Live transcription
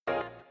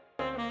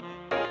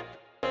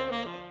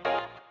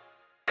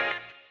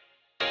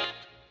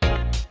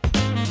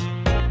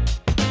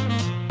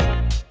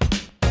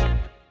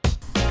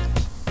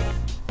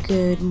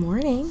Good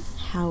morning.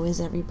 How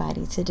is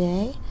everybody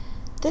today?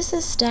 This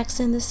is Stacks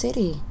in the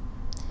City.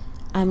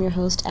 I'm your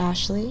host,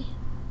 Ashley.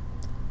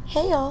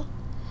 Hey, y'all.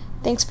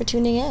 Thanks for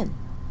tuning in.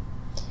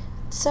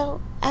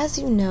 So, as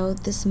you know,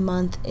 this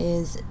month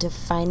is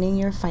defining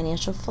your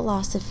financial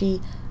philosophy,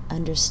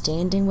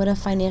 understanding what a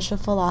financial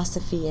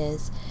philosophy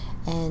is,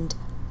 and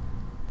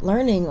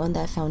learning on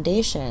that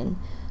foundation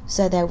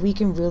so that we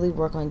can really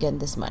work on getting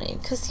this money.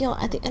 Because,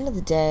 at the end of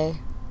the day,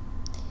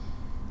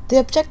 the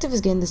objective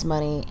is getting this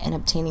money and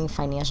obtaining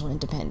financial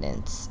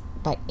independence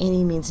by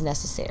any means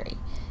necessary.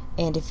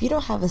 And if you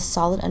don't have a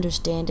solid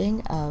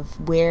understanding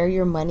of where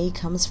your money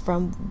comes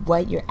from,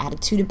 what your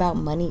attitude about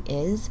money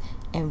is,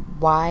 and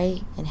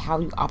why and how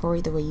you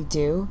operate the way you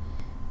do,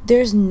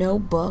 there's no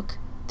book,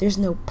 there's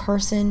no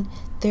person,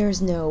 there's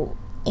no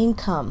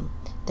income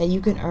that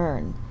you can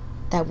earn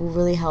that will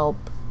really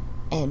help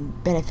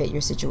and benefit your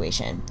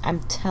situation.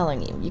 I'm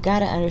telling you, you got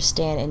to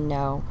understand and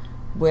know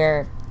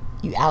where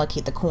you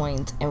allocate the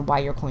coins and why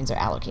your coins are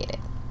allocated.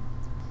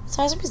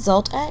 So as a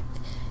result, I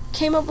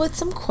came up with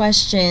some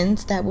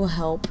questions that will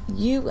help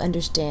you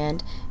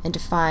understand and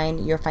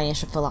define your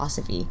financial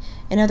philosophy.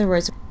 In other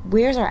words,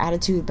 where's our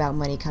attitude about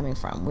money coming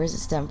from? Where does it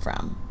stem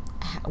from?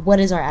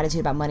 What is our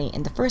attitude about money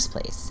in the first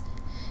place?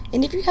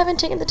 And if you haven't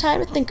taken the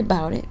time to think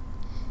about it,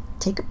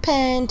 take a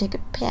pen, take a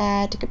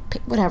pad,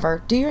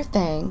 whatever, do your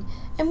thing,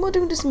 and we'll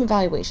do some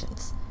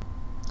evaluations.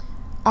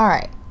 All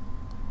right,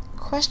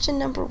 question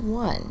number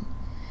 1.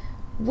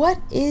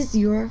 What is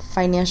your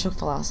financial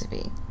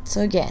philosophy?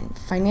 So again,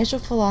 financial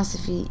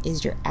philosophy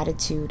is your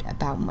attitude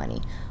about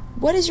money.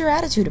 What is your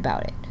attitude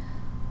about it?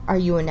 Are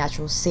you a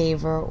natural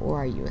saver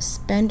or are you a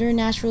spender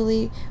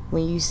naturally?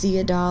 When you see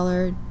a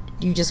dollar,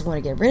 do you just want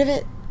to get rid of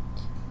it?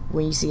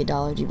 When you see a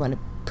dollar, do you want to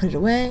put it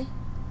away?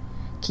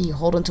 Can you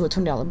hold onto a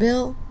 $20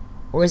 bill?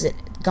 Or is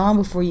it gone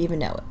before you even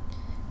know it?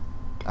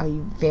 Are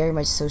you very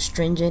much so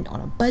stringent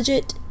on a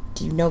budget?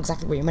 Do you know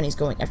exactly where your money is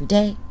going every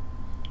day?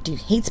 Do you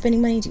hate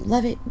spending money? Do you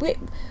love it?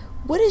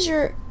 What is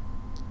your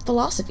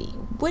philosophy?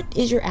 What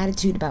is your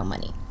attitude about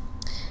money?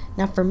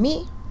 Now, for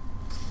me,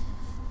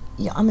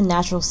 I'm a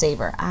natural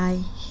saver.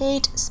 I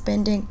hate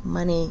spending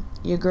money.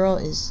 Your girl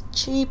is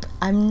cheap.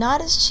 I'm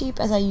not as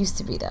cheap as I used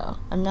to be, though.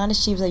 I'm not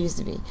as cheap as I used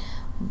to be.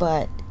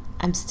 But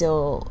I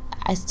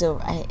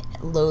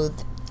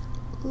loathe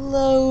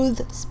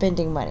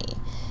spending money.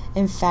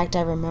 In fact,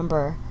 I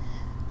remember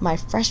my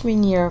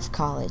freshman year of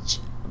college,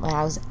 when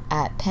I was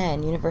at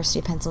Penn, University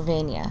of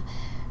Pennsylvania,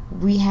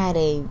 we had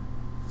a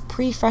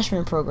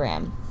pre-freshman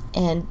program.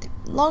 And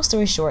long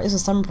story short, it was a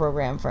summer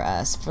program for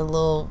us, for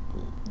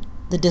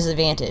the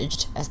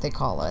disadvantaged, as they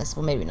call us.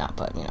 Well, maybe not,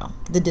 but,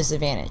 the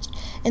disadvantaged.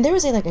 And there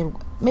was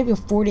maybe a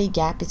 4-day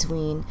gap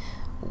between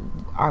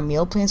our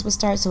meal plans would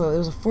start. So it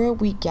was a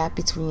 4-week gap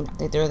between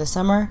the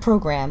summer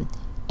program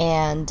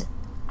and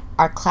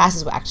our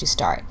classes would actually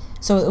start.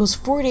 So it was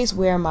 4 days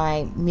where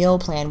my meal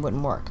plan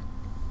wouldn't work.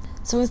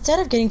 So instead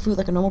of getting food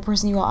like a normal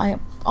person, I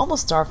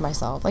almost starved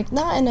myself. Like,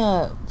 not in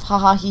a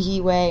ha-ha, hee-hee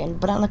way,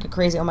 but not like a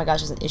crazy, oh my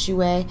gosh, it's an issue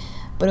way.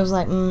 But it was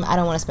like, I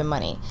don't want to spend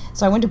money.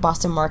 So I went to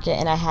Boston Market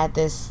and I had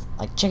this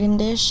chicken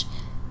dish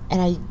and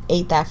I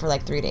ate that for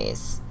 3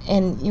 days.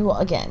 And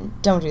again,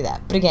 don't do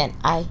that. But again,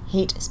 I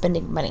hate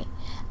spending money.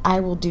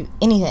 I will do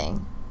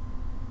anything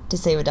to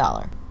save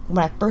 $1.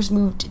 When I first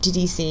moved to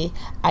DC,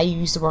 I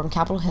used to work on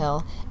Capitol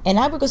Hill, and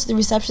I would go to the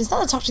receptionist,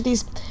 not to talk to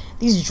these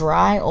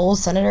dry old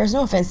senators.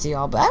 No offense to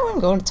y'all, but I wouldn't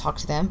go to talk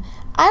to them.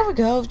 I would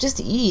go just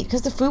to eat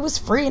because the food was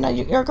free, and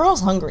your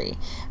girl's hungry.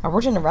 I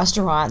worked in a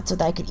restaurant so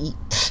that I could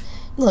eat.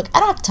 Look, I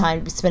don't have time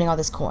to be spending all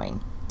this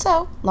coin.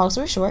 So, long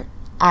story short,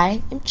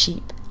 I am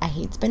cheap. I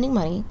hate spending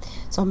money,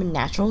 so I'm a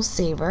natural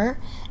saver,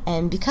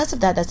 and because of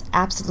that, that's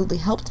absolutely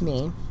helped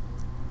me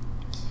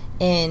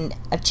in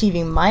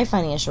achieving my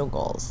financial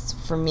goals.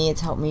 For me,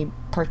 it's helped me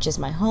purchase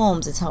my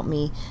homes. It's helped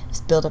me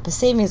build up a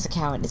savings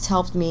account. It's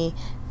helped me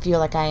feel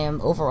like I am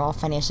overall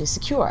financially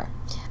secure.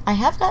 I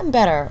have gotten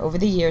better over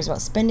the years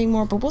about spending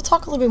more, but we'll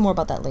talk a little bit more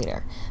about that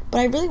later. But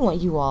I really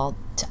want you all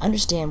to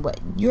understand what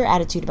your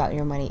attitude about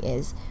your money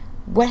is.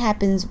 What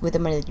happens with the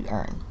money that you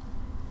earn?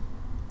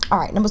 All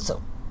right, number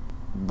 2.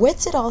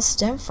 What's it all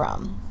stem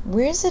from?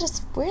 Where's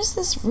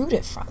this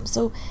rooted from?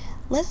 So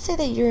let's say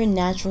that you're a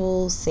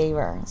natural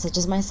saver, such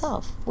as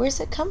myself. Where's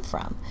it come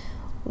from?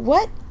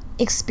 What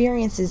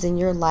experiences in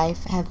your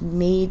life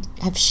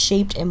have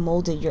shaped and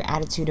molded your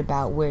attitude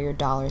about where your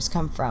dollars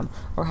come from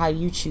or how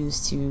you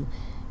choose to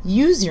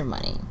use your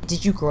money?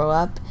 Did you grow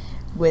up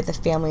with a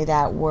family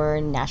that were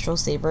natural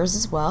savers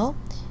as well?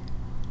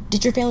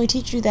 Did your family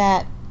teach you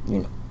that,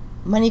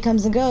 money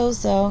comes and goes,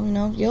 so,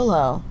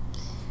 YOLO?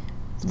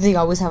 They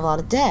always have a lot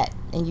of debt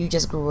and you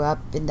just grew up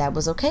and that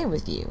was okay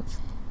with you?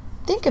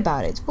 Think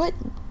about it.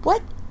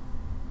 What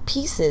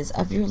pieces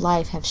of your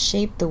life have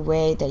shaped the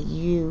way that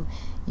you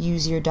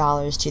use your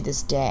dollars to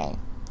this day?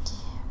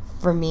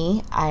 For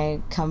me,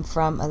 I come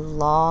from a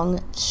long,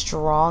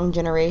 strong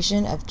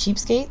generation of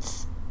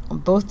cheapskates on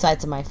both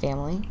sides of my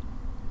family.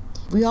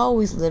 We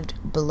always lived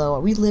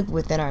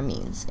within our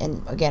means.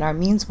 And again, our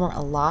means weren't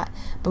a lot,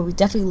 but we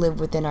definitely lived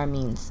within our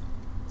means.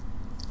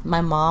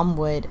 My mom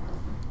would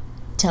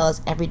tell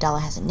us every dollar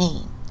has a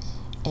name,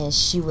 and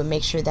she would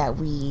make sure that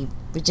we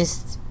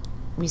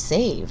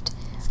saved.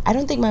 I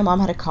don't think my mom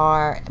had a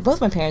car. Both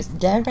my parents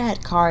never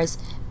had cars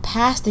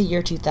past the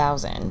year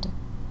 2000.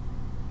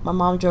 My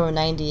mom drove a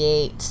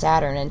 98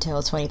 Saturn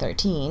until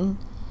 2013.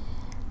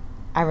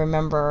 I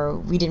remember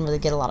we didn't really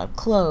get a lot of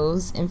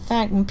clothes. In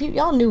fact, when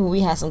y'all knew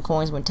we had some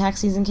coins when tax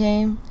season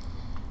came,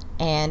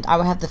 and I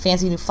would have the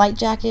fancy new flight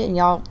jacket, and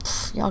y'all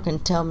can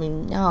tell me,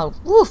 y'all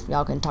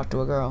can talk to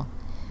a girl.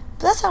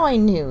 But that's how I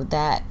knew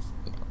that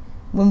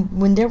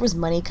when there was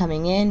money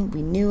coming in,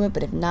 we knew it,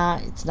 but if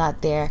not, it's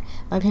not there.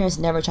 My parents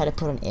never tried to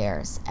put on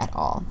airs at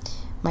all.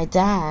 My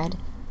dad,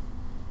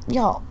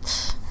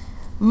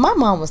 my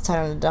mom was tight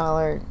on the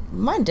dollar.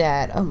 My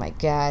dad, oh my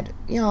God,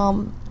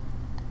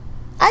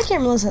 I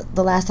can't remember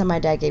the last time my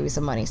dad gave me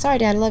some money. Sorry,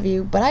 Dad, I love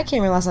you, but I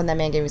can't remember the last time that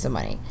man gave me some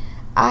money.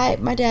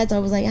 My dad's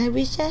always like, I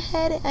wish I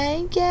had it, I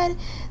ain't get it.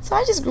 So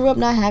I just grew up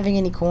not having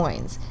any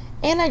coins.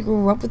 And I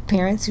grew up with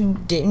parents who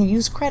didn't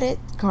use credit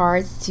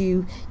cards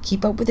to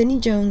keep up with any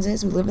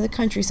Joneses. We live in the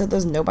country, so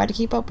there's nobody to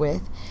keep up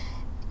with.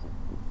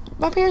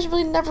 My parents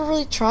never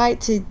really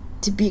tried to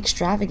be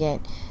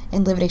extravagant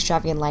and live an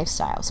extravagant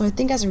lifestyle. So I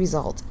think as a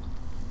result,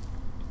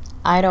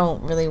 I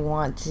don't really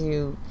want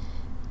to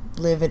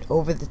live an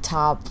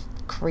over-the-top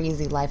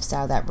crazy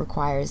lifestyle that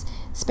requires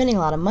spending a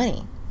lot of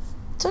money.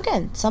 So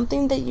again,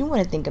 something that you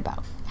want to think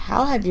about.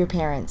 How have your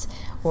parents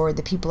or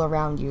the people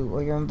around you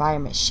or your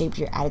environment shaped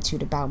your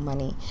attitude about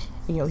money?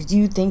 Do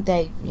you think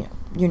that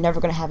you're never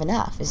going to have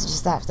enough? It's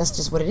just that's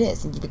just what it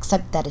is, and you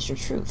accept that as your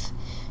truth.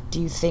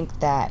 Do you think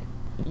that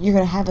you're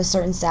going to have a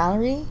certain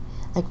salary?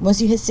 Like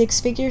once you hit 6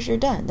 figures, you're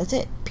done. That's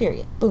it.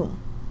 Period.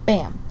 Boom.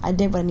 Bam. I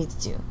did what I need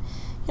to do.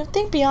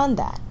 Think beyond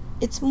that.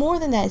 It's more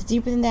than that. It's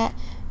deeper than that.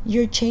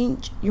 Your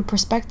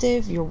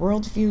perspective, your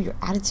worldview, your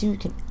attitude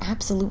can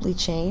absolutely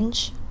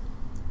change.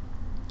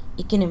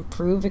 It can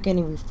improve, it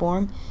can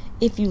reform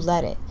if you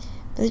let it.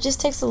 But it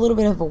just takes a little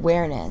bit of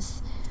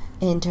awareness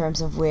in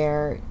terms of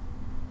where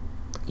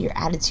your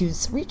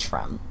attitudes reach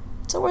from.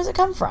 So where does it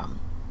come from?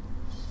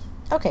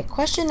 Okay,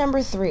 question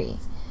number 3.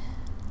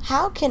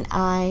 How can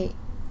I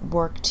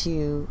work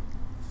to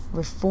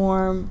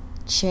reform,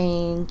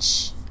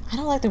 change? I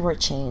don't like the word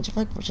change. I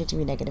feel like change can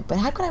be negative. But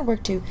how can I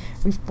work to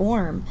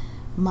reform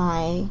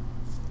my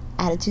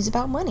attitudes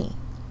about money,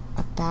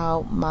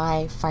 about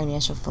my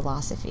financial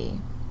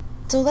philosophy?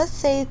 So let's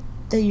say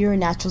that you're a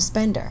natural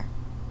spender.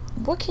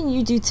 What can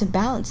you do to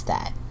balance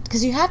that?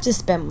 Because you have to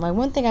spend.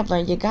 One thing I've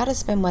learned, you got to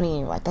spend money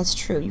in your life. That's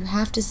true. You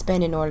have to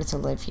spend in order to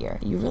live here.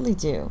 You really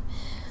do.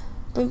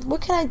 But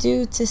what can I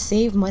do to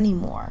save money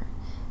more?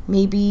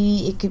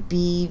 Maybe it could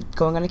be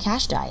going on a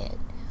cash diet,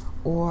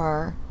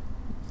 or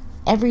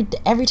every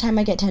time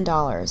I get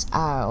 $10,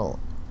 I'll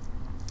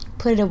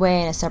put it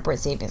away in a separate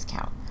savings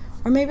account.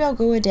 Or maybe I'll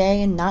go a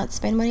day and not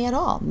spend money at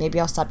all. Maybe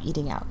I'll stop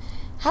eating out.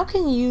 How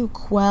can you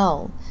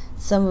quell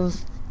some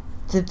of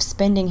the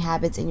spending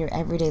habits in your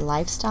everyday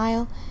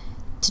lifestyle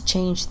to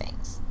change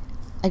things?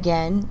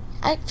 Again,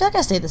 I feel like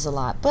I say this a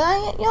lot, but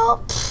I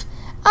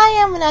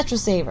am a natural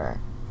saver.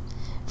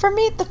 For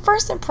me, the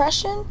first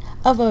impression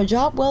of a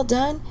job well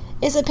done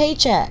is a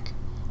paycheck.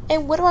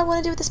 And what do I want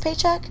to do with this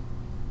paycheck?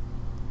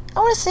 I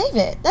want to save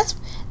it.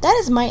 That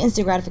is my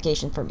instant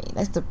gratification for me.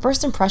 That's the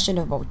first impression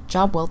of a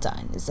job well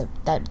done. Is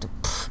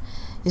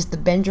the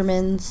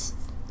Benjamins,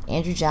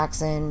 Andrew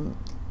Jackson,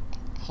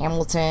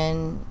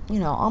 Hamilton,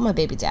 all my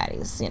baby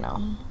daddies,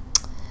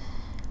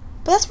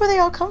 But that's where they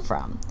all come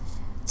from.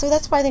 So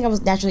that's why I think I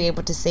was naturally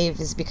able to save,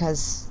 is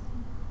because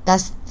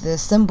that's the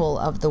symbol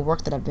of the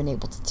work that I've been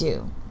able to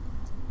do.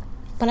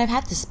 But I've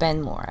had to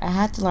spend more. I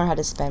had to learn how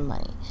to spend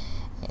money.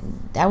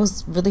 And that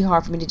was really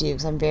hard for me to do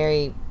because I'm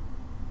very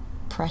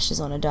precious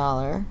on a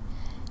dollar.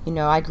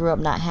 I grew up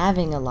not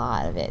having a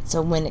lot of it.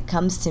 So when it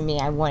comes to me,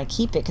 I want to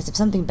keep it, because if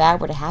something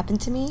bad were to happen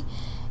to me,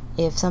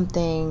 if I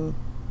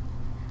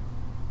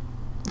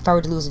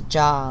were to lose a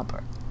job,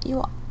 or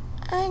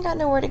I ain't got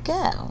nowhere to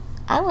go.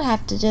 I would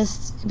have to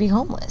just be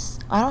homeless.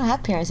 I don't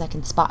have parents that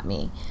can spot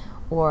me,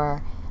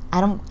 or I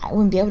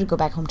wouldn't be able to go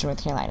back home to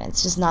North Carolina.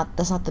 It's just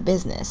that's not the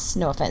business.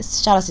 No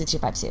offense. Shout out to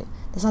 252.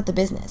 That's not the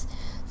business.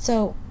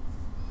 So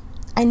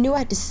I knew I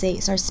had to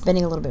start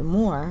spending a little bit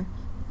more,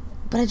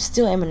 but I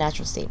still am a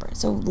natural saver.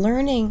 So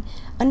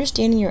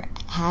understanding your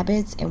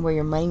habits and where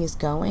your money is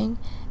going,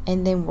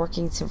 and then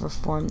working to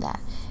reform that.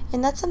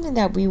 And that's something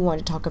that we want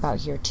to talk about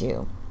here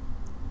too.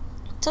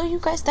 So you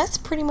guys, that's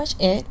pretty much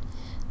it.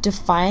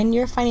 Define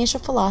your financial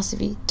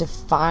philosophy.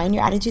 Define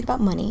your attitude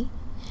about money.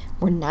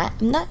 I'm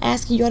not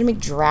asking you how to make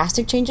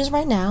drastic changes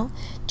right now.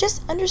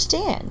 Just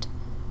understand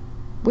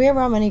where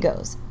our money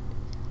goes.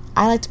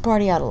 I like to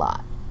party out a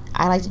lot.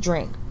 I like to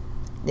drink.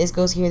 This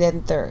goes here, that,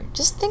 and third.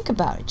 Just think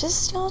about it.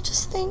 Just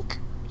think.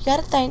 You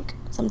gotta think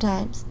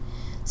sometimes.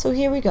 So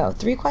here we go.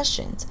 3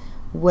 questions.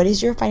 What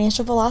is your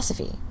financial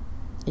philosophy?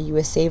 Are you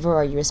a saver or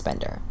are you a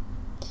spender?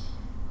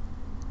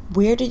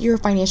 Where did your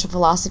financial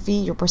philosophy,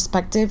 your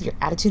perspective, your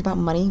attitude about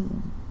money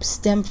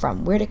stem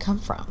from? Where did it come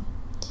from?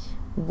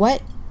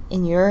 What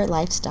in your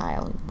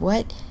lifestyle,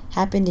 what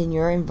happened in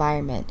your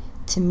environment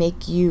to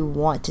make you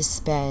want to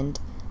spend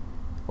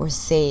or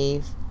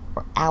save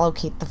or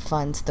allocate the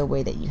funds the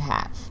way that you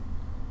have?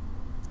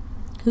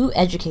 Who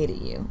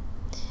educated you?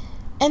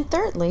 And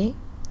thirdly,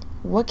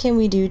 what can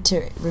we do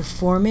to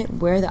reform it?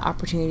 Where are the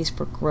opportunities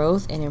for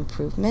growth and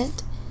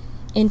improvement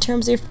in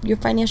terms of your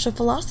financial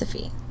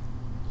philosophy?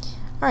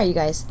 All right, you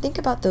guys, think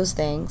about those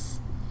things.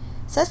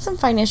 Set some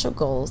financial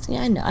goals.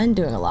 Yeah, I know I'm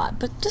doing a lot,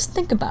 but just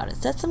think about it.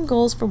 Set some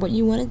goals for what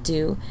you want to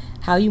do,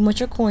 how you want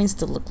your coins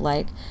to look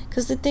like,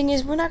 because the thing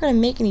is, we're not going to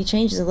make any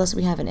changes unless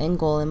we have an end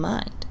goal in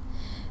mind.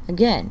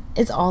 Again,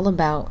 it's all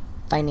about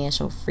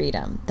financial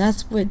freedom.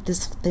 That's what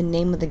the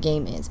name of the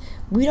game is.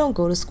 We don't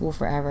go to school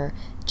forever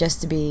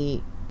just to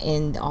be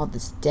in all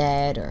this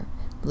debt or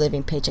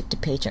living paycheck to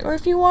paycheck. Or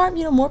if you are,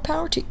 more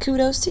power to,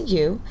 kudos to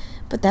you,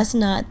 but that's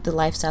not the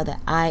lifestyle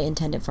that I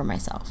intended for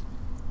myself.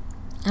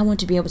 I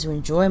want to be able to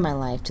enjoy my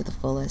life to the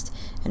fullest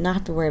and not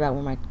have to worry about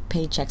where my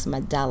paychecks and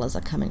my dollars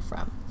are coming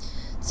from.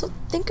 So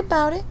think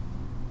about it.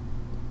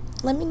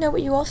 Let me know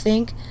what you all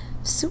think.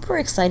 Super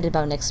excited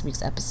about next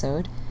week's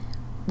episode.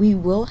 We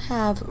will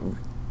have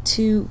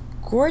 2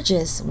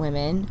 gorgeous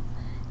women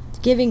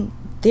giving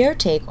their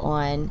take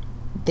on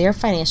their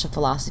financial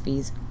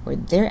philosophies, where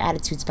their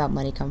attitudes about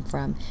money come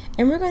from,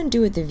 and we're going to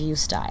do it the View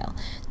style,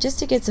 just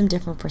to get some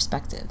different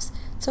perspectives.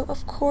 So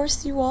of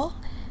course, you all,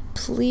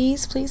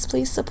 please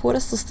support a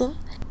sister.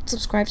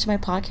 Subscribe to my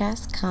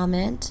podcast,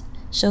 comment,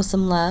 show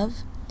some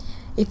love.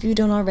 If you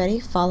don't already,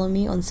 follow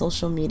me on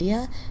social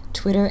media,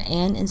 Twitter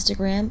and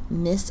Instagram,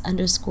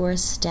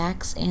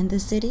 Miss_Stacks and the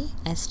City,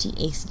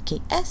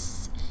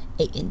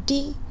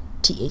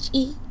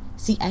 STACKSANDTHECITY,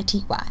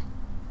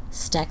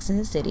 Stacks in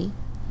the City.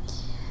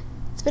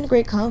 It's been a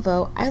great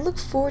convo. I look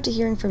forward to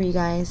hearing from you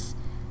guys,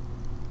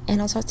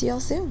 and I'll talk to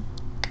y'all soon.